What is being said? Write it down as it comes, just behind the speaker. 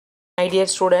My dear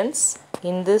students,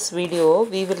 in this video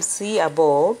we will see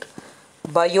about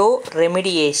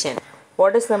bioremediation.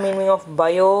 What is the meaning of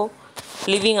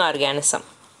living organism?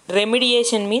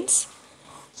 Remediation means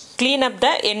clean up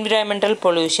the environmental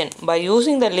pollution. By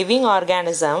using the living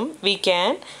organism, we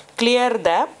can clear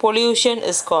the pollution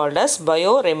is called as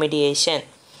bioremediation.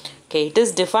 Okay, it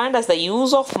is defined as the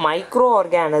use of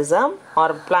microorganism or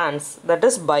plants, that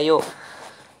is bio.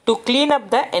 To clean up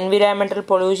the environmental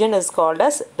pollution is called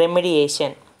as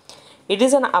remediation. It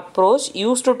is an approach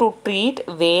used to treat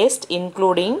waste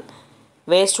including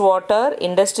wastewater,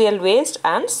 industrial waste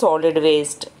and solid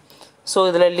waste. So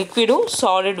idhula liquid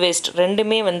solid waste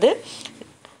rendume vandu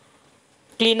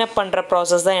clean up பண்ற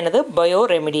process தான் என்னது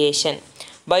bioremediation.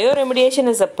 Bioremediation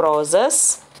is a process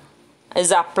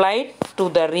is applied to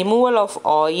the removal of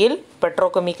oil,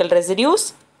 petrochemical residues,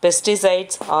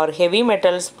 pesticides or heavy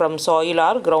metals from soil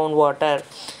or groundwater.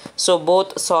 So both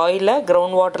soil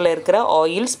groundwater la irukra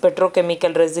oils,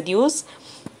 petrochemical residues,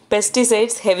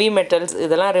 pesticides, heavy metals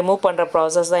இதெல்லாம் remove பண்ற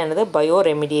process தான் என்னது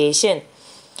bioremediation.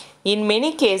 In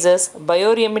many cases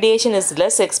bioremediation is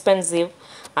less expensive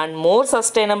and more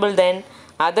sustainable than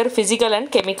other physical and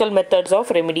chemical methods of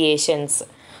remediations.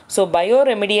 So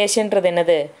bioremediation ன்றது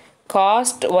என்னது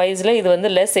cost wise இது வந்து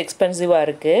less expensive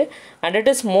இருக்கு and it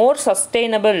is more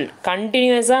sustainable,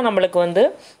 continuous நம்மளுக்கு வந்து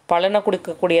பலனை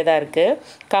கொடுக்கக்கூடியதா இருக்கு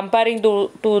comparing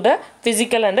to the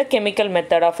physical and the chemical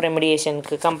method of remediation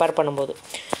க்கு compare பண்ணும்போது.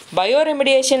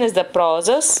 Bioremediation is the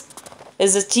process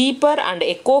is a cheaper and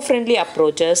eco-friendly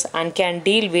approaches and can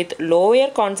deal with lower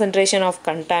concentration of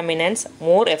contaminants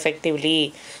more effectively.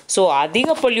 So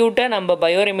அதிக polluter நம்ம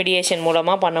bioremediation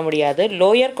மூலமா பண்ண முடியாது,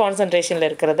 lower concentrationல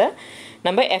இருக்கிறத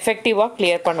நம்ம effectively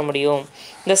clear பண்ண முடியும்.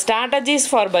 The strategies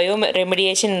for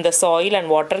bioremediation in the soil and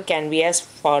water can be as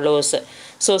follows.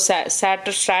 So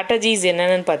strategies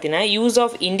என்னன்னு பார்த்தீங்கன்னா use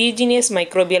of indigenous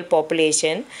microbial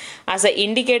population as an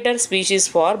indicator species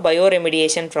for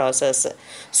bioremediation process.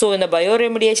 So இந்த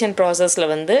bioremediation processல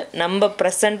வந்து நம்ம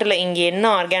presentல இங்க என்ன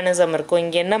organism இருக்கோ,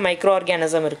 இங்க என்ன மைக்ரோ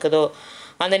ஆர்கானிசம் இருக்குதோ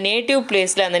அந்த நேட்டிவ்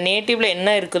பிளேஸில் அந்த நேட்டிவ்ல என்ன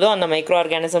இருக்குதோ அந்த மைக்ரோ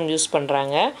ஆர்கானிசம் யூஸ்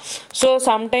பண்ணுறாங்க. ஸோ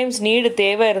சம்டைம்ஸ் நீடு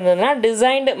தேவை இருந்ததுன்னா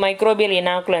designed microbial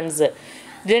இனாகுலன்ஸ்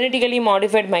genetically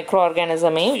modified micro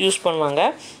ஆர்கானிசமையும் use பண்ணுவாங்க.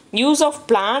 யூஸ் ஆஃப்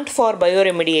பிளான்ட் ஃபார்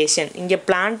பயோரெமிடியேஷன், இங்கே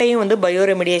பிளான்ட்டையும் வந்து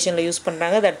பயோரெமிடியேஷனில் யூஸ்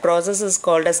பண்ணுறாங்க. That process is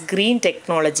called as green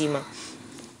டெக்னாலஜிமா.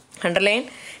 Underline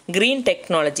green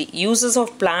technology, uses of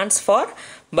plants for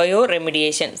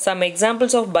bioremediation. Some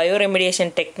examples of bioremediation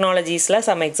technologies la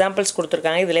some examples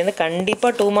கொடுத்திருக்காங்க. இதுல இருந்து கண்டிப்பா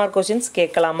 2 mark questions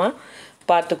கேட்கலாமா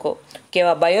பாத்துக்கோ.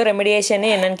 ஓகேவா? bioremediation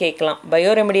என்னன்னு கேட்கலாம்.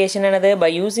 bioremediation என்னது?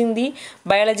 By using the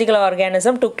biological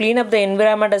organism to clean up the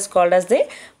environment is called as the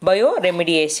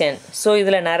bioremediation. So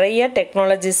இதுல நிறைய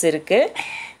technologies இருக்கு.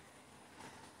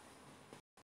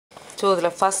 So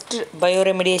இதுல first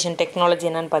bioremediation technology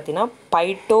என்னன்னு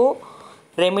பார்த்தீங்கன்னா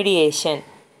Remediation.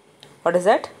 What is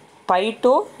that?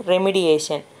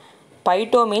 Remediation.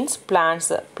 Phyto means plants.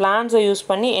 Plants are used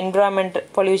பண்ணி environment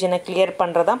pollution clear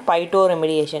பண்றதா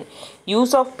remediation.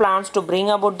 Use of plants to bring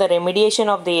about the remediation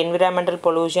of the environmental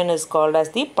pollution is called as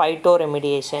the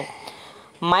remediation.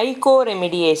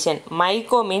 Mycoremediation.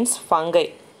 Myco means fungi.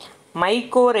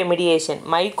 Mycoremediation.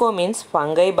 Myco means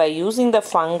fungi. By using the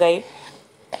fungi,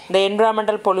 the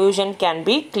environmental pollution can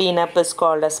be cleaned up is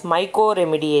called as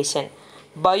mycoremediation.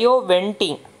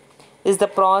 Bioventing is the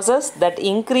process that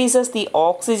increases the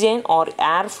oxygen or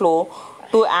airflow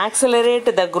to accelerate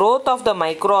the growth of the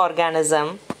microorganism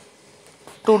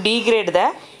to degrade the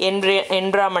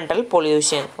environmental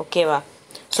pollution. Okay va?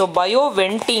 So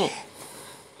Bioventing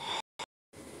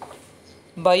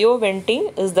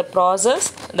is the process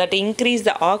that increase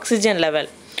the oxygen level.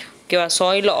 ஓகேவா?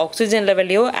 சாயிலில் oxygen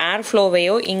லெவலையோ ஏர்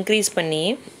ஃப்ளோவையோ increase பண்ணி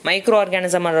micro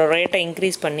ஆர்கானிசமோட ரேட்டை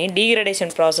increase பண்ணி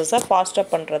degradation ப்ராசஸை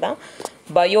ஃபாஸ்டப் பண்ணுறதா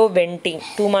பயோவென்டிங்.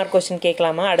 2 mark question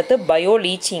கேட்கலாமா? அடுத்து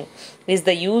பயோலீச்சிங் is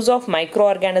the use of micro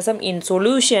organism in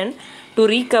solution to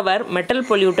recover metal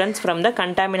pollutants from the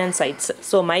contaminant sides.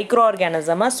 So micro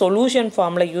ஆர்கானிசமாக solution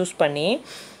ஃபார்மில் use பண்ணி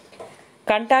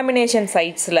கண்டாமினேஷன்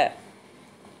சைட்ஸில்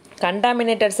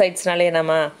கண்டாமினேட்டட் சைட்ஸ்னாலே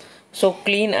என்னம்மா ஸோ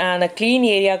அந்த க்ளீன்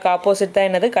ஏரியாவுக்கு ஆப்போசிட் தான்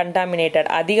என்னது கண்டாமினேட்டட்.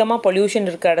 அதிகமாக பொல்யூஷன்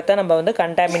இருக்கிற இடத்த நம்ம வந்து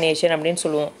கண்டாமினேஷன் அப்படின்னு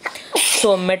சொல்லுவோம். ஸோ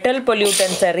மெட்டல்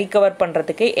பொல்யூட்டன்ஸை ரீகவர்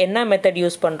பண்ணுறதுக்கு என்ன மெத்தட்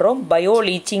யூஸ் பண்ணுறோம்?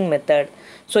 பயோலீச்சிங் மெத்தட்.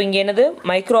 ஸோ இங்கே என்னது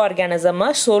மைக்ரோ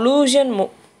ஆர்கானிசமாக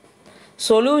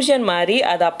சொல்யூஷன் மாதிரி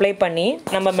அதை அப்ளை பண்ணி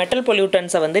நம்ம மெட்டல்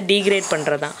பொல்யூட்டன்ஸை வந்து டீக்ரேட்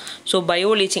பண்ணுறது தான். ஸோ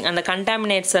பயோலீச்சிங் அந்த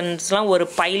கண்டாமினேஷன்ஸ்லாம் ஒரு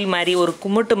பைல் மாதிரி ஒரு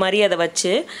குமிட்டு மாதிரி அதை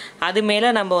வச்சு அது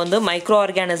மேலே நம்ம வந்து மைக்ரோ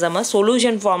ஆர்கானிசமாக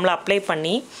சொல்யூஷன் ஃபார்மில் அப்ளை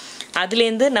பண்ணி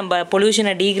அதுலேருந்து நம்ம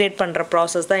பொல்யூஷனை டீக்ரேட் பண்ணுற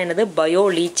ப்ராசஸ் தான் என்னது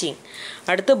பயோலீச்சிங்.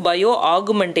 அடுத்து bio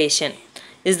augmentation.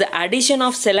 is the addition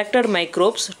of selected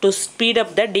microbes to speed up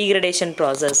the degradation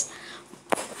process.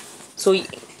 So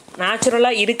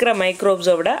naturally இருக்கிற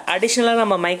மைக்ரோப்ஸை விட அடிஷ்னலாக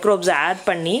நம்ம மைக்ரோப்ஸை ஆட்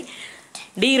பண்ணி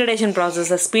டீக்ரடேஷன்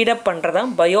ப்ராசஸை ஸ்பீடப் பண்ணுறது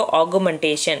தான் bio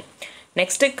augmentation.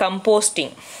 Next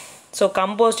composting. So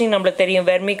composting நம்மளுக்கு தெரியும்,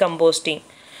 vermi composting,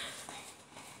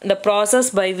 the process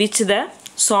by which the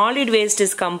solid waste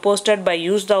is composted by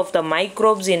use of the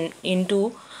microbes into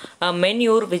a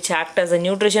manure which act as a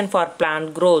nutrition for plant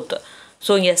growth.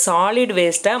 So இங்கே solid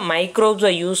வேஸ்ட்டை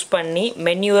மைக்ரோப்ஸை use பண்ணி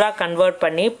மென்யூராக convert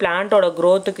பண்ணி பிளான்ட்டோட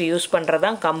க்ரோத்துக்கு use பண்ணுறது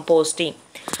தான் composting.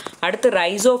 அடுத்து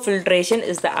ரைசோஃபில்ட்ரேஷன்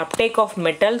is the uptake of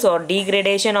metals are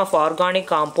degradation of organic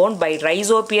compound by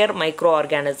ரைசோபியர் micro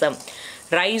organism.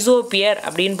 ரைசோபியர்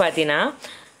அப்படின்னு பார்த்தீங்கன்னா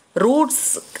roots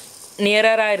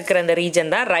நியராக இருக்கிற அந்த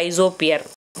ரீஜன் தான் ரைசோபியர்.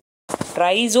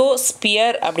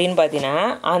 ரைசோஸ்பியர் அப்படின்னு பார்த்தீங்கன்னா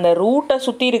அந்த ரூட்டை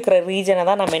சுற்றி இருக்கிற ரீஜனை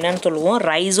தான் நம்ம என்னென்னு சொல்லுவோம்,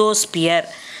 ரைசோஸ்பியர்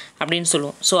அப்படின்னு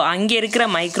சொல்லுவோம். ஸோ அங்கே இருக்கிற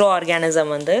மைக்ரோ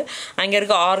ஆர்கானிசம் வந்து அங்கே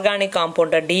இருக்க ஆர்கானிக்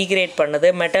காம்பவுண்டை டீக்ரேட் பண்ணுது,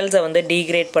 மெட்டல்ஸை வந்து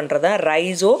டீக்ரேட் பண்ணுறது தான்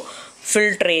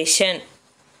ரைசோஃபில்ட்ரேஷன்.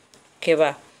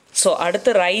 ஓகேவா? ஸோ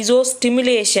அடுத்து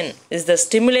ரைசோஸ்டிமுலேஷன் is the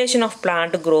stimulation of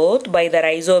plant growth by the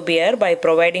rhizobier by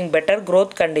providing better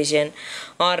growth condition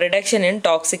or reduction in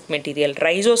toxic material.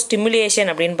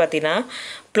 ரைசோஸ்டிமுலேஷன் அப்படின்னு பார்த்தீங்கன்னா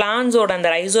பிளான்ஸோட அந்த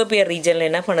ரைசோபியர் ரீஜனில்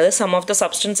என்ன பண்ணுது, சம் ஆஃப் த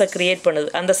சப்ஸ்டன்ஸை க்ரியேட் பண்ணுது.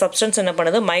 அந்த சப்ஸ்டன்ஸ் என்ன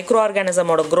பண்ணுது, மைக்ரோ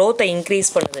ஆர்கானிசமோட க்ரோத்தை இன்க்ரீஸ்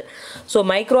பண்ணுது. ஸோ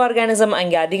மைக்ரோ ஆர்கானிசம்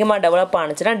அங்கே அதிகமாக டெவலப்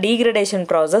ஆனிச்சுன்னா டீக்ரடேஷன்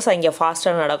ப்ராசஸ் அங்கே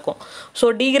ஃபாஸ்ட்டாக நடக்கும். ஸோ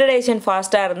டீக்ரடேஷன்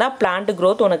ஃபாஸ்ட்டாக இருந்தால் பிளான்ட்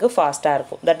க்ரோத் உனக்கு ஃபாஸ்ட்டாக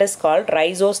இருக்கும். That is called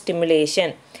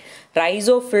ரைசோஸ்டிமுலேஷன்.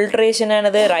 ரைசோஃபில்ட்ரேஷன்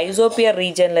ஆனது ரைசோபியர்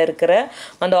ரீஜனில் இருக்கிற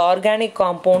அந்த ஆர்கானிக்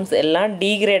காம்பவுண்ட்ஸ் எல்லாம்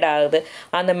டீக்ரேட் ஆகுது.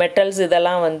 அந்த மெட்டல்ஸ்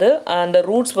இதெல்லாம் வந்து அந்த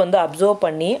ரூட்ஸ் வந்து அப்சர்வ்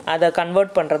பண்ணி அதை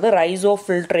கன்வெர்ட் பண்ணுறது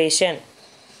ரைசோஃபில்ட்ரேஷன்.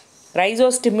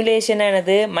 ரைசோஸ்டிமுலேஷன்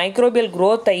ஆனது மைக்ரோபியல்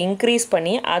க்ரோத்தை இன்க்ரீஸ்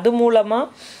பண்ணி அது மூலமாக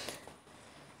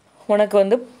உனக்கு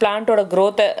வந்து பிளான்ட்டோட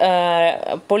க்ரோத்தை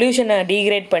பொல்யூஷனை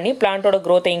டீக்ரேட் பண்ணி பிளான்ட்டோட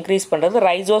க்ரோத்தை இன்க்ரீஸ் பண்ணுறது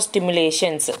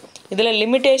ரைசோஸ்டிமுலேஷன்ஸ். இதில்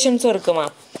லிமிட்டேஷன்ஸும் இருக்குமா.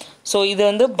 ஸோ இது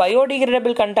வந்து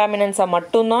பயோடிகிரேடபிள் கண்டாமினன்ஸை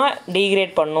மட்டும்தான்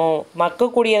டீக்ரேட் பண்ணும்,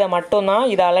 மக்கக்கூடியதை மட்டும்தான்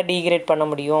இதால் டீக்ரேட் பண்ண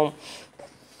முடியும்.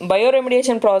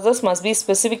 பயோரெமிடியேஷன் process must be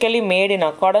specifically made in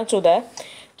accordance to the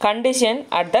condition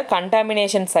at the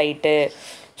contamination site.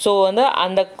 So வந்து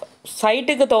அந்த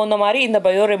சைட்டுக்கு தகுந்த மாதிரி இந்த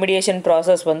பயோரெமிடியேஷன்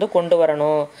ப்ராசஸ் வந்து கொண்டு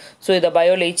வரணும். ஸோ இதை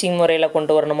பயோ லீச்சிங் முறையில்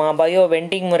கொண்டு வரணுமா, பயோ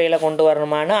வெண்டிங் முறையில் கொண்டு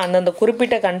வரணுமான்னு அந்தந்த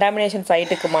குறிப்பிட்ட கண்டாமினேஷன்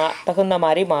சைட்டுக்கு தகுந்த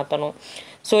மாதிரி மாற்றணும்.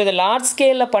 ஸோ இதை லார்ஜ்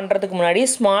ஸ்கேலில் பண்ணுறதுக்கு முன்னாடி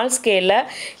ஸ்மால் ஸ்கேலில்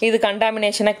இது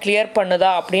கண்டாமினேஷனை கிளியர் பண்ணுதா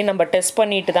அப்படின்னு நம்ம டெஸ்ட்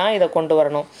பண்ணிட்டு தான் இதை கொண்டு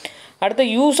வரணும். அடுத்து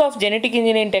use of genetic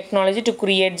engineering technology to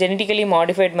create genetically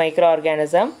modified micro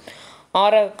organism or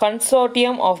a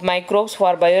consortium of microbes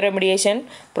for bioremediation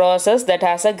process that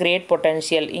has a great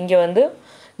potential. இங்கே வந்து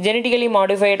genetically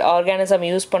modified organism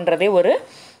யூஸ் பண்ணுறதே ஒரு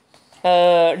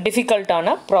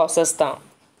டிஃபிகல்ட்டான ப்ராசஸ் தான்.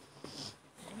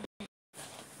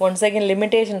 ஒன்ஸ் அகேன்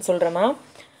லிமிட்டேஷன் சொல்கிறேன்னா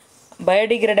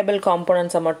biodegradable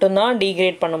காம்போனன்ட்ஸை மட்டும்தான்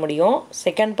degrade பண்ண முடியும்.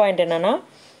 Second point என்னென்னா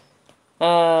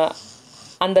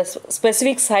அந்த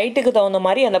ஸ்பெசிஃபிக் சைட்டுக்கு தகுந்த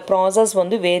மாதிரி அந்த ப்ராசஸ்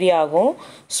வந்து வேரி ஆகும்.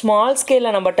 ஸ்மால்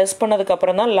ஸ்கேலில் நம்ம டெஸ்ட்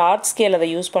பண்ணதுக்கப்புறம் தான் லார்ஜ் ஸ்கேல் அதை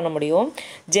யூஸ் பண்ண முடியும்.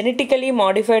 ஜெனட்டிக்கலி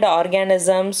மாடிஃபைடு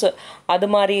ஆர்கானிசம்ஸ் அது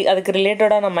மாதிரி அதுக்கு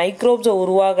ரிலேட்டடான மைக்ரோப்ஸை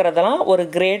உருவாகிறதெல்லாம் ஒரு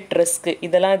கிரேட் ரிஸ்க்.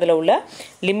 இதெல்லாம் இதில் உள்ள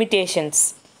லிமிட்டேஷன்ஸ்.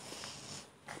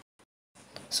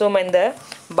 ஸோ இந்த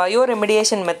பயோ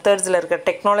ரெமிடியேஷன் மெத்தட்ஸில் இருக்க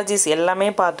டெக்னாலஜிஸ் எல்லாமே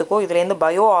பார்த்துக்கோ. இதுலேருந்து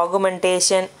bio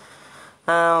augmentation,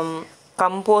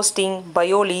 composting,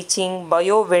 bio leaching,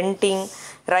 bio vending,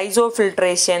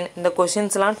 ரைசோஃபில்ட்ரேஷன், இந்த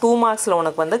கொஷின்ஸ்லாம் 2 மார்க்ஸில்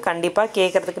உனக்கு வந்து கண்டிப்பாக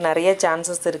கேட்குறதுக்கு நிறைய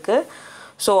சான்சஸ் இருக்குது.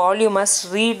 So all you must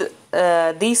read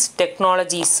these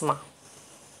டெக்னாலஜிஸ்மா.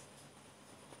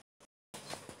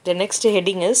 The next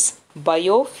heading is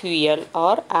biofuel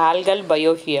or algal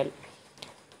biofuel.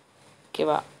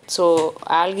 ஓகேவா? ஸோ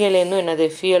ஆல்கேலேருந்து என்னது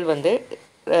ஃபியூயல் வந்து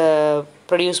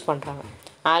ப்ரொடியூஸ் பண்ணுறாங்க.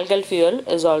 Algal fuel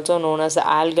is also known as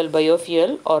algal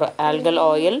biofuel or algal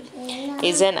oil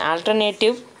is an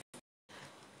alternative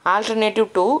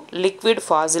to liquid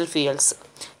fossil fuels.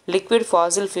 Liquid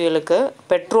fossil fuelக்கு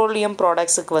petroleum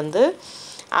productsக்கு வந்து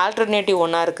alternative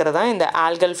ஒன்றா இருக்கிறது தான் இந்த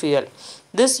algal fuel.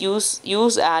 This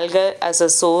use algae as a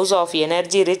source of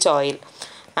energy rich oil.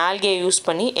 algae use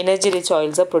பண்ணி energy rich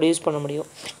ஆயில்ஸை produce பண்ண முடியும்.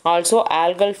 Also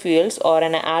algal fuels are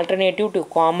an alternative to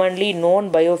commonly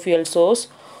known biofuel source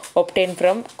obtained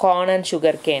from corn and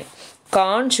sugar cane.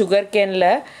 corn sugar caneல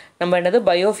நம்ம என்னது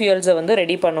பயோஃபியூல்ஸை வந்து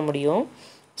ready பண்ண முடியும்.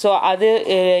 So அது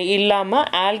இல்லாமல்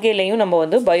ஆல்கேலையும் நம்ம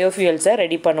வந்து பயோஃபியூல்ஸை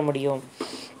ரெடி பண்ண முடியும்.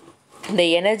 The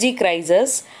energy crisis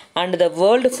and the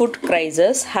world food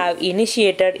crisis have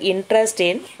initiated interest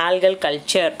in algal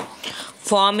culture,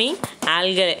 farming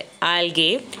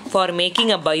algae for making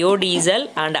a biodiesel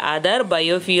and other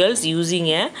biofuels using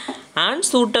a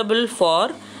unsuitable for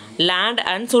land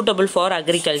unsuitable for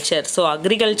agriculture. So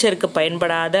அக்ரிகல்ச்சருக்கு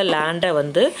பயன்படாத லேண்டை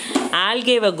வந்து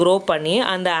ஆல்கேவை grow பண்ணி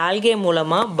அந்த algae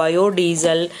மூலமாக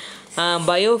biodiesel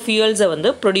பயோஃபியூல்ஸை வந்து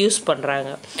produce பண்ணுறாங்க.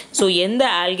 So எந்த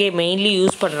algae mainly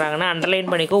use பண்ணுறாங்கன்னா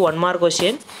அண்டர்லைன் பண்ணிக்கோ. 1 mark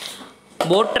question.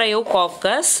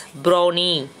 Botryococcus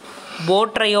brownie.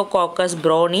 Botryococcus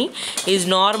brownie is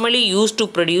normally used to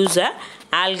produce a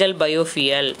algal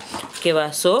biofuel. ஓகேவா?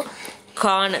 ஸோ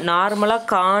கார்ன் நார்மலாக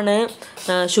கார்னு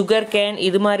சுகர் கேன்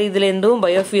இது மாதிரி இதுலேருந்தும்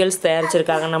பயோஃபியூல்ஸ்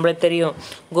தயாரிச்சிருக்காங்க. நம்மளுக்கு தெரியும்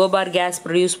கோபார் கேஸ்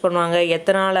ப்ரொடியூஸ் பண்ணுவாங்க,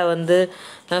 எத்தனாலை வந்து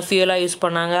ஃபியூலாக யூஸ்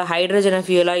பண்ணாங்க, ஹைட்ரஜனை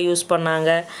ஃபியூலாக யூஸ் பண்ணாங்க.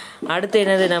 அடுத்து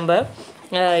என்னது, நம்ம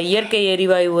இயற்கை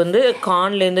எரிவாயு வந்து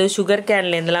கார்ன்லேருந்து சுகர்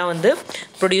கேன்லேருந்துலாம் வந்து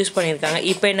ப்ரொடியூஸ் பண்ணியிருக்காங்க.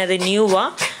 இப்போ என்னது, நியூவாக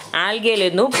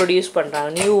ஆல்கேலேருந்தும் ப்ரொடியூஸ்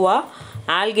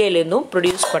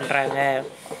பண்ணுறாங்க.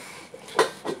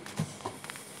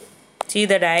 See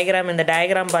the diagram. இந்த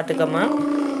டயக்ராம் பார்த்துக்கோமா.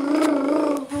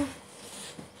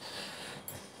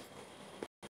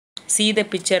 See the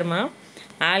picture-மா.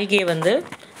 ஆல்கே வந்து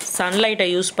சன்லைட்டை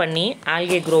யூஸ் பண்ணி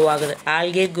ஆல்கே க்ரோ ஆகுது.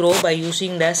 Algae grow by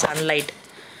using the sunlight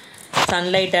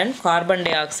and carbon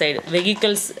di oxide.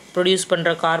 Vehicles produce பண்ணுற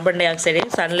கார்பன் டை ஆக்சைடை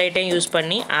சன்லைட்டையும் யூஸ்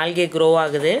பண்ணி ஆல்கே க்ரோ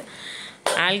ஆகுது.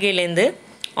 ஆல்கேலேருந்து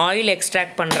ஆயில்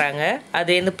எக்ஸ்ட்ராக்ட் பண்ணுறாங்க.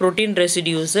 அதுலேருந்து ப்ரோட்டீன்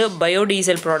ரெசிடியூஸு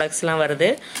பயோடீசல் ப்ராடக்ட்ஸ்லாம் வருது.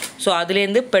 ஸோ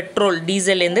அதுலேருந்து பெட்ரோல்,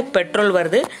 டீசல்லேருந்து பெட்ரோல்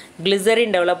வருது.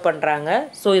 கிளிசரின் டெவலப் பண்ணுறாங்க.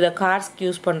 ஸோ இதை கார்ஸ்க்கு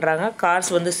யூஸ் பண்ணுறாங்க.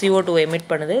 கார்ஸ் வந்து CO2 எமிட்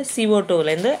பண்ணுது.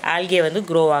 CO2லேருந்து ஆல்கே வந்து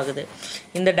க்ரோ ஆகுது.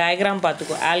 இந்த டயக்ராம்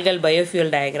பார்த்துக்கோ, ஆல்கல்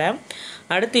பயோஃபியூல் டயக்ராம்.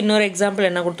 அடுத்து இன்னொரு எக்ஸாம்பிள்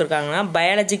என்ன கொடுத்துருக்காங்கன்னா,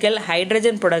 biological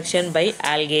hydrogen production by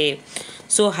algae.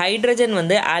 So hydrogen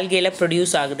வந்து ஆல்கேல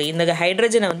ப்ரொடியூஸ் ஆகுது. இந்த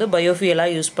ஹைட்ரஜனை வந்து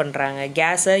பயோஃபியூலாக யூஸ் பண்ணுறாங்க,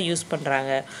 கேஸை யூஸ்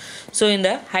பண்ணுறாங்க. ஸோ இந்த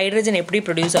ஹைட்ரஜன் எப்படி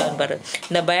ப்ரொடியூஸ் ஆகும் பாரு.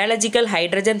 இந்த biological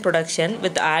hydrogen production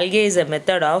with algae is a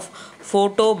method of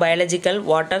photobiological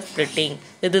water splitting.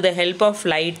 With the help of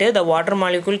light, the water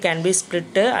molecule can be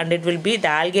split and the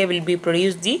algae will be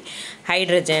produce the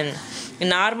hydrogen.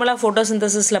 நார்மலாக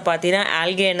ஃபோட்டோசிந்தசிஸில் பார்த்தீங்கன்னா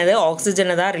algae என்னது,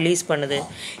 ஆக்சிஜனை தான் release பண்ணுது.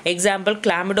 Example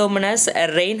கிளாமிடோமனஸ்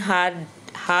Reinhard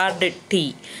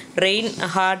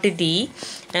tea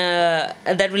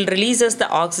that will releases the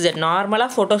oxygen.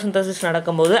 நார்மலாக photosynthesis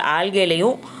நடக்கும்போது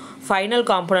ஆல்கேலையும் final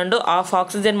component of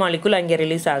oxygen molecule அங்கே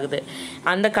release ஆகுது.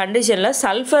 அந்த கண்டிஷனில்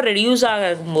சல்ஃபர் ரெடியூஸ்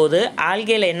ஆகும்போது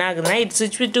ஆல்கேல என்ன ஆகுதுன்னா, இட்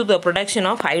ஸ்விட்ச் to the production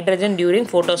of hydrogen during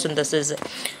photosynthesis.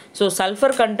 So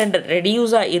sulphur content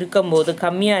ரெடியூஸாக இருக்கும்போது,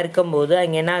 கம்மியாக இருக்கும்போது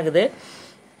அங்கே என்ன ஆகுது,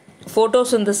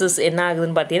 ஃபோட்டோசிந்தசிஸ் என்ன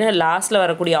ஆகுதுன்னு பார்த்தீங்கன்னா லாஸ்ட்டில்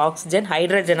வரக்கூடிய ஆக்சிஜன்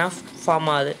ஹைட்ரஜனாக ஃபார்ம்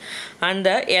ஆகுது. And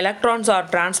the electrons R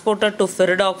transported to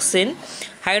ஃபெரிடாக்சின்.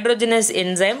 ஹைட்ரோஜனஸ்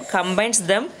enzyme combines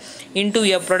them into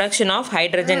a production of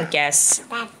hydrogen gas.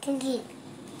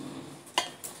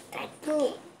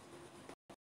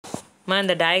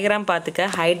 இந்த டயக்ராம் பார்த்துக்க,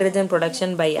 ஹைட்ரஜன்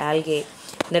ப்ரொடக்ஷன் பை ஆல்கே.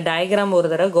 இந்த டயக்ராம் ஒரு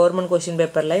தடவை கவர்மெண்ட் கொஷின்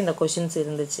பேப்பரில் இந்த கொஷின்ஸ்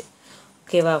இருந்துச்சு.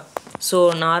 ஓகேவா? ஸோ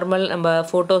நார்மல் நம்ம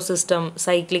ஃபோட்டோ சிஸ்டம்,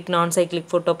 சைக்ளிக் நான் சைக்ளிக்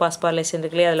ஃபோட்டோ பாஸ்பாலேஷன்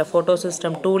இருக்குல்லையே, அதில் ஃபோட்டோ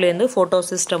சிஸ்டம் 2லேருந்து ஃபோட்டோ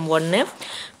சிஸ்டம் 1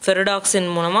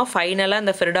 ஃபெரிடாக்சின் மூலமாக ஃபைனலாக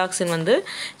அந்த ஃபெரிடாக்சின் வந்து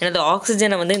எனது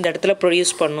ஆக்சிஜனை வந்து இந்த இடத்துல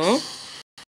ப்ரொடியூஸ் பண்ணும்.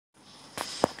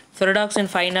 ஃபெரிடாக்சின்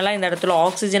ஃபைனலாக இந்த இடத்துல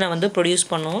ஆக்சிஜனை வந்து ப்ரொடியூஸ்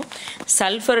பண்ணும்.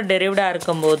 சல்ஃபர் டெப்ரைவ்டாக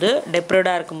இருக்கும்போது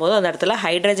அந்த இடத்துல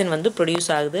ஹைட்ரஜன் வந்து ப்ரொடியூஸ்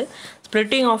ஆகுது.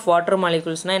 ஸ்ப்ளிட்டிங் ஆஃப் வாட்டர்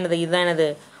மாலிகுல்ஸ்னால் என்னது, இதுதான் என்னது,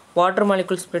 வாட்டர்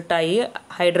மாலிகுல் ஸ்ப்ளிட் ஆகி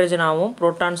ஹைட்ரஜனாகவும்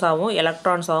ப்ரோட்டான்ஸாகவும்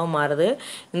எலக்ட்ரான்ஸாகவும் மாறுது.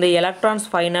 இந்த எலக்ட்ரான்ஸ்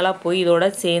ஃபைனலாக போய் இதோட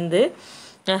சேர்ந்து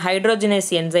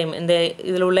ஹைட்ரோஜனஸ் என்சைம், இந்த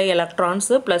இதில் உள்ள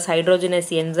எலக்ட்ரான்ஸு ப்ளஸ்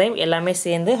ஹைட்ரோஜனஸ் என்சைம் எல்லாமே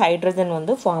சேர்ந்து ஹைட்ரஜன்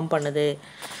வந்து ஃபார்ம் பண்ணுது.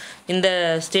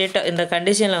 இந்த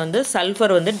கண்டிஷனில் வந்து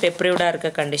சல்ஃபர் வந்து டெப்ரைவ்டாக இருக்க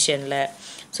கண்டிஷனில்.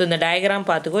 ஸோ இந்த டயக்ராம்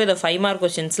பார்த்துக்கோ. இதை 5 மார்க்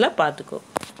கொஷின்ஸில் பார்த்துக்கோ.